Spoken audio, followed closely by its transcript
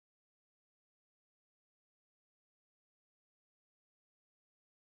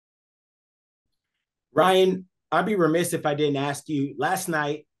Ryan, I'd be remiss if I didn't ask you. Last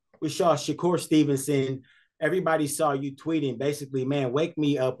night, we saw Shakur Stevenson. Everybody saw you tweeting, basically, man, wake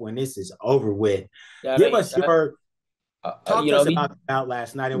me up when this is over with. That Give ain't us that. your talk You to know us he. about the bout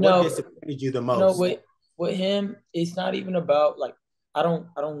last night and what No, disappointed you the no. most. With him, it's not even about like I don't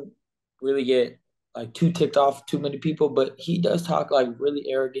really get like too ticked off too many people, but he does talk like really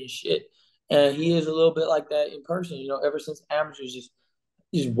arrogant shit, and he is a little bit like that in person. Ever since amateurs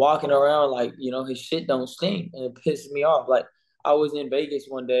just walking around like his shit don't stink, and it pisses me off. Like I was in Vegas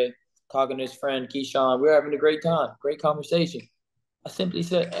one day talking to his friend Keyshawn. We were having a great time, great conversation. I simply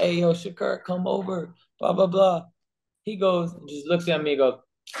said, "Hey, yo, Shakur, come over." Blah blah blah. He goes and just looks at me and goes,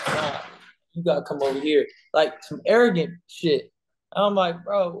 "Nah, you gotta come over here." Like some arrogant shit. And I'm like,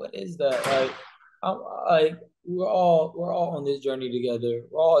 bro, what is that? Like, I'm like, we're all on this journey together.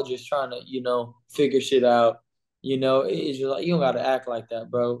 We're all just trying to, figure shit out. It's just like you don't gotta act like that,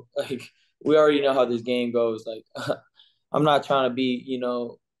 bro. Like we already know how this game goes. Like I'm not trying to be,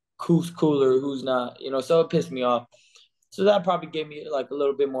 who's cooler, who's not. So it pissed me off. So that probably gave me like a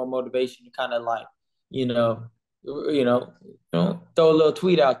little bit more motivation to kind of like, you know, throw a little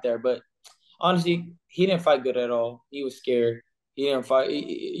tweet out there. But honestly, he didn't fight good at all. He was scared. He didn't fight.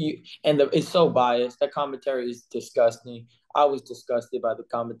 It's so biased. That commentary is disgusting. I was disgusted by the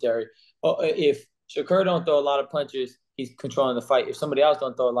commentary. If Shakur don't throw a lot of punches, he's controlling the fight. If somebody else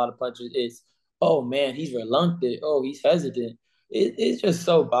don't throw a lot of punches, it's oh man, he's reluctant. Oh, he's hesitant. It's just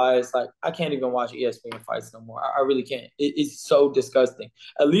so biased. Like I can't even watch ESPN fights no more. I really can't. It's so disgusting.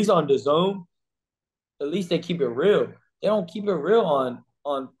 At least on the Zone, at least they keep it real. They don't keep it real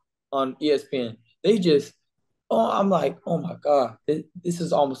on ESPN. They just I'm like, oh my god, this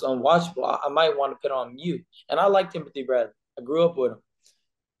is almost unwatchable. I might want to put on mute. And I like Timothy Bradley. I grew up with him,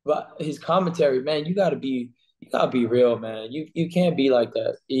 but his commentary, man, you gotta be real, man. You can't be like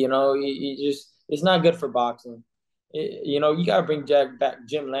that. You just it's not good for boxing. You gotta bring Jack back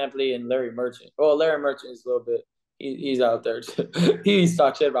Jim Lampley and Larry Merchant. Well, Larry Merchant is a little bit he's out there. He's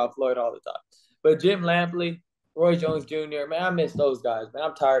talk shit about Floyd all the time. But Jim Lampley, Roy Jones Jr., man, I miss those guys, man.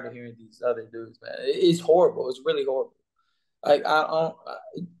 I'm tired of hearing these other dudes, man. It's horrible. It's really horrible. Like I don't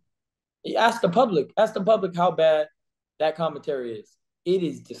ask the public. Ask the public how bad that commentary is. It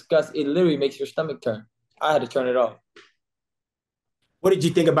is disgusting. It literally makes your stomach turn. I had to turn it off. What did you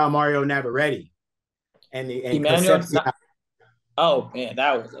think about Mario Navarrete and Emmanuel, Concepcion? oh man,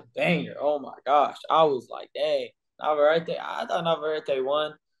 that was a banger. Oh my gosh. I was like, dang, Navarrete. I thought Navarrete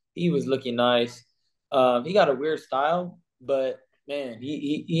won. He was looking nice. He got a weird style, but man,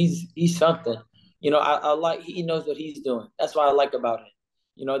 he's something. I like he knows what he's doing. That's what I like about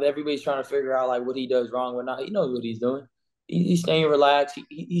him. That everybody's trying to figure out like what he does wrong or not. He knows what he's doing. He's staying relaxed.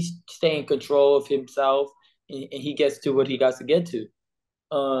 He's staying in control of himself, and he gets to what he got to get to.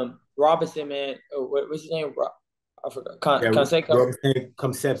 Robinson, man, what's his name? I forgot. Yeah, Conseco. Robinson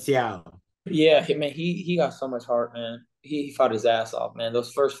Concepcion. Yeah, man, he got so much heart, man. He fought his ass off, man.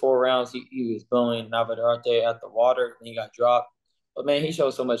 Those first four rounds, he was blowing Navarrete at the water, and he got dropped. But man, he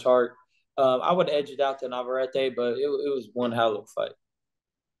showed so much heart. I would edge it out to Navarrete, but it was one hell of a fight.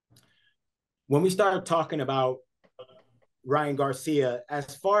 When we started talking about Ryan Garcia,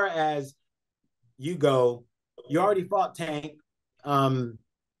 as far as you go, you already fought Tank, um,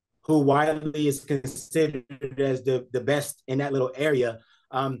 who widely is considered as the best in that little area.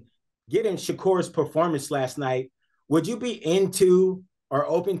 Given Shakur's performance last night, would you be into or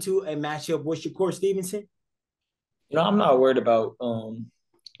open to a matchup with Shakur Stevenson? I'm not worried about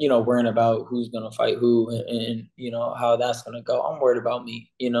worrying about who's gonna fight who and how that's gonna go. I'm worried about me.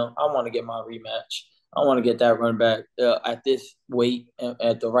 I want to get my rematch. I want to get that run back at this weight,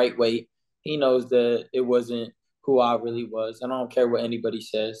 at the right weight. He knows that it wasn't who I really was. And I don't care what anybody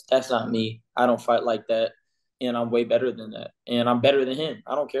says. That's not me. I don't fight like that. And I'm way better than that. And I'm better than him.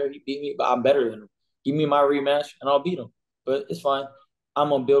 I don't care if he beat me, but I'm better than him. Give me my rematch and I'll beat him. But it's fine. I'm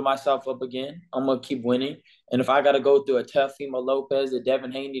gonna build myself up again. I'm gonna keep winning. And if I got to go through a Teofimo Lopez, a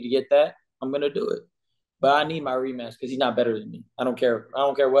Devin Haney to get that, I'm gonna do it. But I need my rematch because he's not better than me. I don't care. I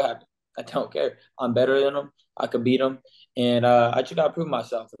don't care what happened. I don't care. I'm better than him. I could beat him, and I just gotta prove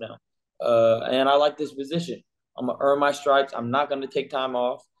myself now. And I like this position. I'm gonna earn my stripes. I'm not gonna take time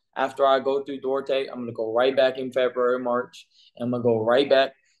off. After I go through Duarte, I'm gonna go right back in February, March, and I'm gonna go right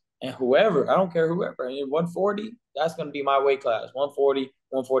back. And whoever, I don't care whoever, in 140, that's gonna be my weight class. 140,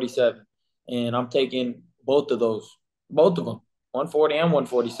 147, and I'm taking both of those, both of them, 140 and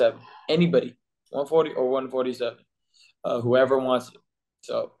 147. Anybody, 140 or 147, whoever wants it.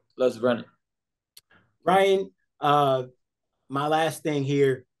 So let's run it. Ryan, my last thing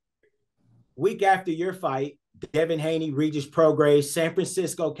here. Week after your fight, Devin Haney, Regis Prograis, San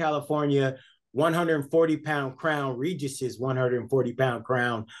Francisco, California. 140-pound crown, Regis's 140-pound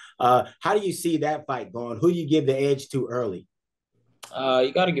crown. How do you see that fight going? Who do you give the edge to early?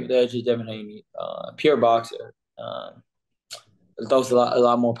 You got to give the edge to Devin Haney, pure boxer. Throws a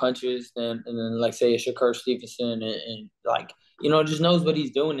lot more punches than like say a Shakur Stevenson and like just knows what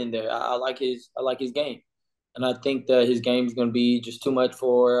he's doing in there. I like his game, and I think that his game is going to be just too much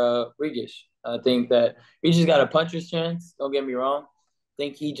for Regis. I think that Regis got a puncher's chance. Don't get me wrong. I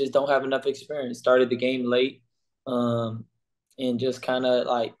think he just don't have enough experience. Started the game late, and just kind of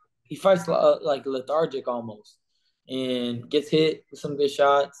like he fights like lethargic almost, and gets hit with some good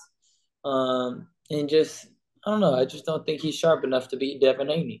shots, and just I don't know. I just don't think he's sharp enough to beat Devin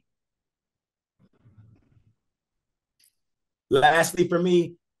Haney. Lastly, for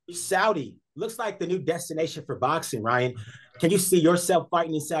me, Saudi looks like the new destination for boxing, Ryan. Can you see yourself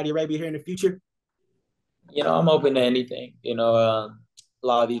fighting in Saudi Arabia here in the future? I'm open to anything. A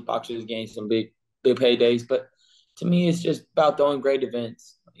lot of these boxers gain some big paydays, but to me, it's just about throwing great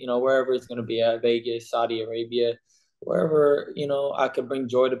events. Wherever it's going to be at Vegas, Saudi Arabia, wherever I could bring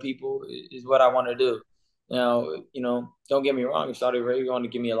joy to people is what I want to do. Now, don't get me wrong. If Saudi Arabia want to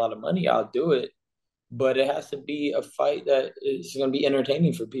give me a lot of money, I'll do it. But it has to be a fight that is going to be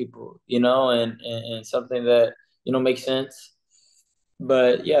entertaining for people, and something that makes sense.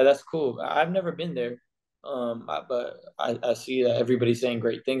 But yeah, that's cool. I've never been there, but I see that everybody's saying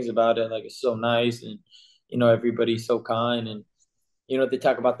great things about it. Like it's so nice, and everybody's so kind, and they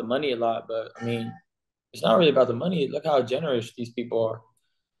talk about the money a lot, but I mean, it's not really about the money. Look how generous these people are.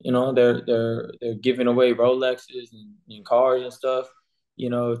 They're giving away Rolexes and cars and stuff.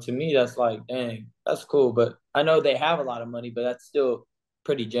 To me, that's like, dang, that's cool. But I know they have a lot of money, but that's still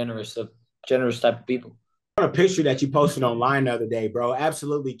pretty generous type of people. A picture that you posted online the other day, bro.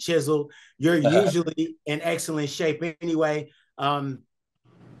 Absolutely chiseled. You're usually in excellent shape anyway.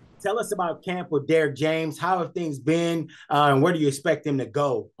 Tell us about camp with Derek James. How have things been, and where do you expect them to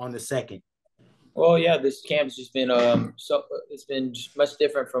go on the second? Well, yeah, this camp's just been so it's been just much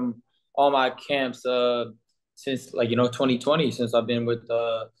different from all my camps since 2020 since I've been with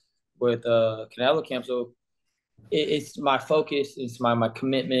Canelo camp. So it's my focus, it's my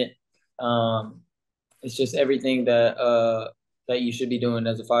commitment. Um, it's just everything that you should be doing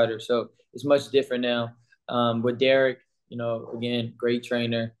as a fighter. So it's much different now. With Derek, again, great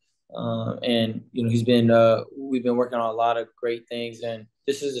trainer, and we've been working on a lot of great things, and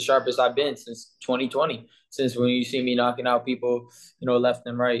this is the sharpest I've been since 2020. Since when you see me knocking out people, left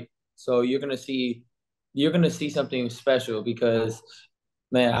and right. So you're gonna see something special because,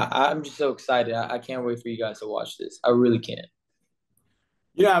 man, I'm just so excited. I can't wait for you guys to watch this. I really can't.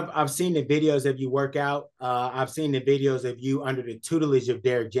 I've seen the videos of you work out. I've seen the videos of you under the tutelage of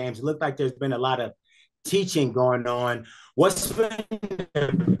Derek James. It looked like there's been a lot of teaching going on. What's been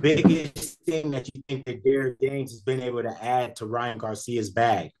the biggest thing that you think that Derek James has been able to add to Ryan Garcia's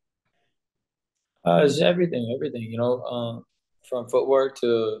bag? It's everything, from footwork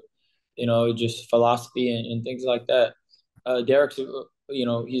to, just philosophy and things like that. Derek's,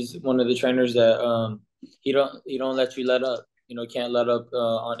 he's one of the trainers that he don't let you let up. Can't let up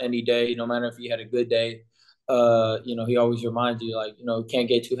on any day, no matter if you had a good day. He always reminds you like, can't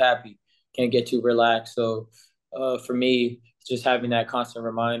get too happy, can't get too relaxed. So, for me, just having that constant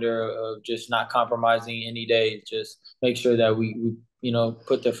reminder of just not compromising any day, just make sure that we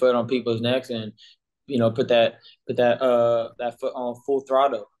put the foot on people's necks and put that foot on full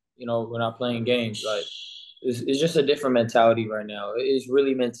throttle. We're not playing games. Like it's just a different mentality right now. It's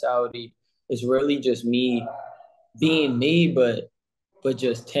really mentality. It's really just me being me, but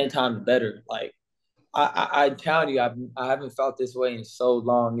just 10 times better. Like I tell you, I haven't felt this way in so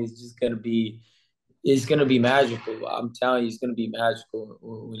long. It's gonna be magical. I'm telling you, it's gonna be magical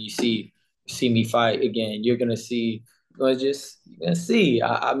when you see me fight again. You're gonna see.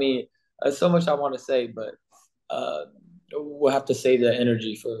 I mean, there's so much I want to say, but uh, we'll have to save that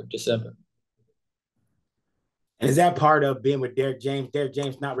energy for December. And is that part of being with Derek James? Derek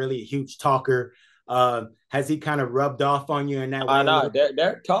James not really a huge talker. Has he kind of rubbed off on you in that I way a know little?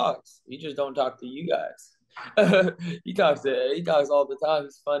 Derek talks. He just don't talk to you guys. He talks all the time.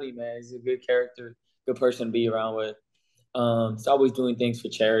 He's funny, man. He's a good character, good person to be around with. He's always doing things for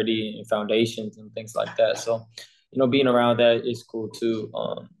charity and foundations and things like that. So, being around that is cool too.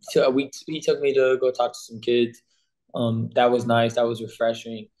 So he took me to go talk to some kids. That was nice. That was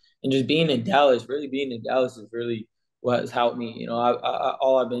refreshing. And just being in Dallas, really being in Dallas is really what has helped me.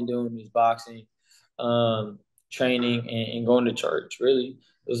 All I've been doing is boxing, training, and going to church. Really,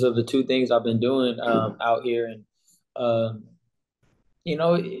 those are the two things I've been doing out here. And um,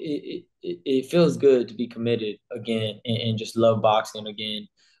 it feels good to be committed again and just love boxing again.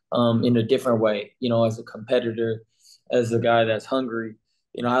 in a different way, as a competitor, as a guy that's hungry.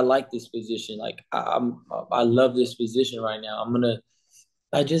 I like this position. Like I love this position right now.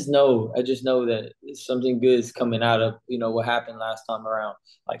 I just know that something good is coming out of, what happened last time around.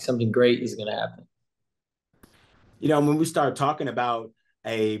 Like something great is going to happen. When we start talking about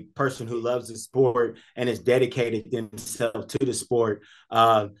a person who loves the sport and has dedicated themselves to the sport,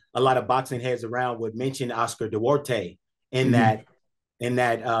 a lot of boxing heads around would mention Oscar Duarte in that in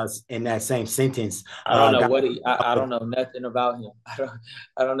that same sentence. I don't know I don't know nothing about him.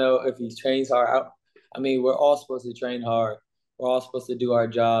 I don't know if he trains hard. I mean, we're all supposed to train hard. We're all supposed to do our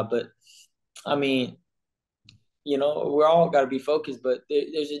job, but I mean, we're all got to be focused. But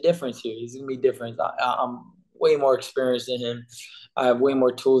there's a difference here. There's gonna be difference. I'm way more experienced than him. I have way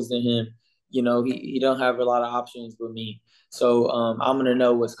more tools than him. He don't have a lot of options with me. So I'm gonna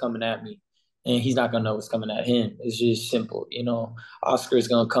know what's coming at me, and he's not gonna know what's coming at him. It's just simple. Oscar's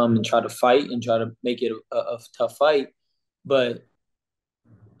gonna come and try to fight and try to make it a tough fight, but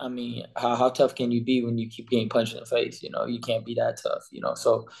I mean, how tough can you be when you keep getting punched in the face? You can't be that tough.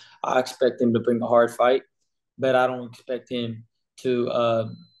 So I expect him to bring a hard fight, but I don't expect him to.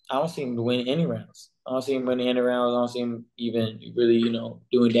 I don't see him to win any rounds. I don't see him winning any rounds. I don't see him even really,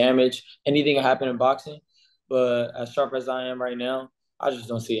 doing damage. Anything can happen in boxing, but as sharp as I am right now, I just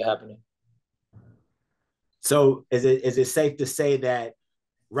don't see it happening. So is it safe to say that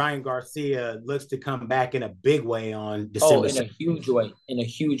Ryan Garcia looks to come back in a big way on December? In a huge way. In a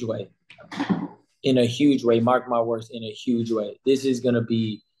huge way. In a huge way. Mark my words. In a huge way. This is gonna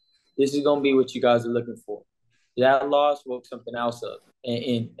be what you guys are looking for. That loss woke something else up,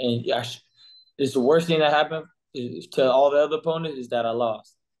 and it's the worst thing that happened to all the other opponents is that I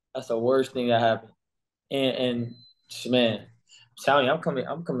lost. That's the worst thing that happened. And man, I'm telling you,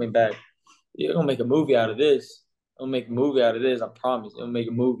 I'm coming back. You're gonna make a movie out of this. I'm gonna make a movie out of this. I promise. I'm gonna make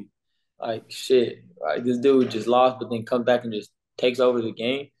a movie. Like shit. Like this dude just lost, but then comes back and just takes over the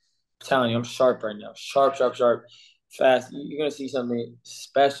game. I'm telling you, I'm sharp right now. Sharp, sharp, sharp. Fast. You're gonna see something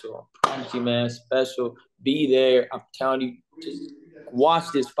special. I promise you, man. Special. Be there. I'm telling you, just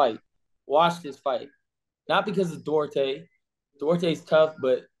watch this fight. Watch this fight. Not because of Duarte. Duarte's tough,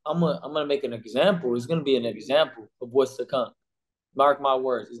 but I'm gonna make an example. It's gonna be an example of what's to come. Mark my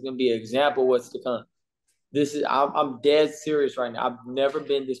words. It's gonna be an example of what's to come. I'm dead serious right now. I've never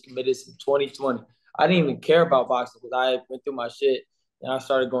been this committed since 2020. I didn't even care about boxing because I went through my shit and I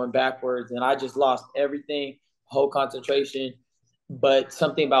started going backwards and I just lost everything, whole concentration. But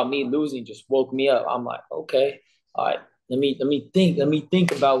something about me losing just woke me up. I'm like, okay, all right, let me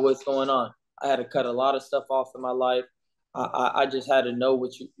think about what's going on. I had to cut a lot of stuff off in my life. I just had to know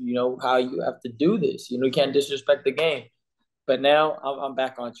what how you have to do this. You can't disrespect the game. But now I'm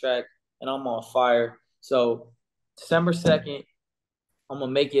back on track and I'm on fire. So December 2nd, I'm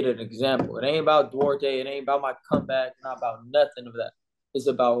gonna make it an example. It ain't about Duarte, it ain't about my comeback, not about nothing of that. It's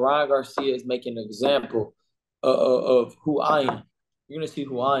about Ryan Garcia is making an example of who I am. You're gonna see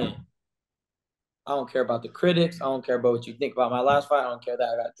who I am. I don't care about the critics. I don't care about what you think about my last fight. I don't care that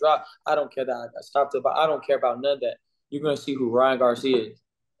I got dropped. I don't care that I got stopped up. I don't care about none of that. You're gonna see who Ryan Garcia is.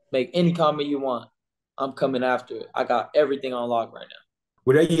 Make any comment you want. I'm coming after it. I got everything on lock right now.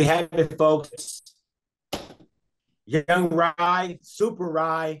 Well, there you have it, folks. Young Rye, Super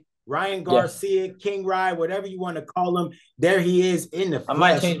Rye, Ryan Garcia, yeah. King Rye, whatever you want to call him. There he is in the flesh. I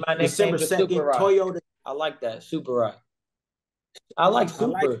might change my name December to 2nd, Super Rye. Toyota. I like that, Super Rye. I like Super. I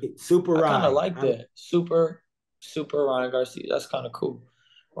like it. Super Rye. I kind of like that. Super Ryan Garcia. That's kind of cool.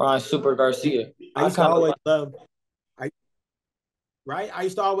 Ryan Super Garcia. I used to always love. Right? I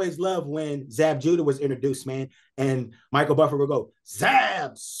used to always love when Zab Judah was introduced, man. And Michael Buffer would go,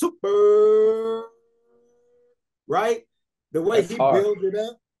 Zab Super. Right? The way he builds it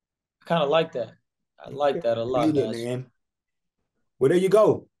up. I kind of like that. I like that a lot, man. Well, there you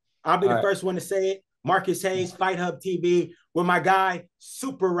go. I'll be the first one to say it. Marcus Hayes, Fight Hub TV, with my guy,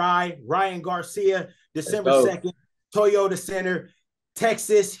 Super Ryan Garcia, December 2nd, Toyota Center,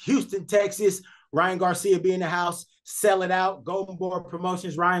 Texas, Houston, Texas. Ryan Garcia be in the house. Sell it out. Golden Board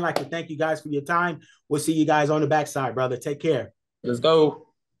Promotions. Ryan, I'd like to thank you guys for your time. We'll see you guys on the backside, brother. Take care. Let's go.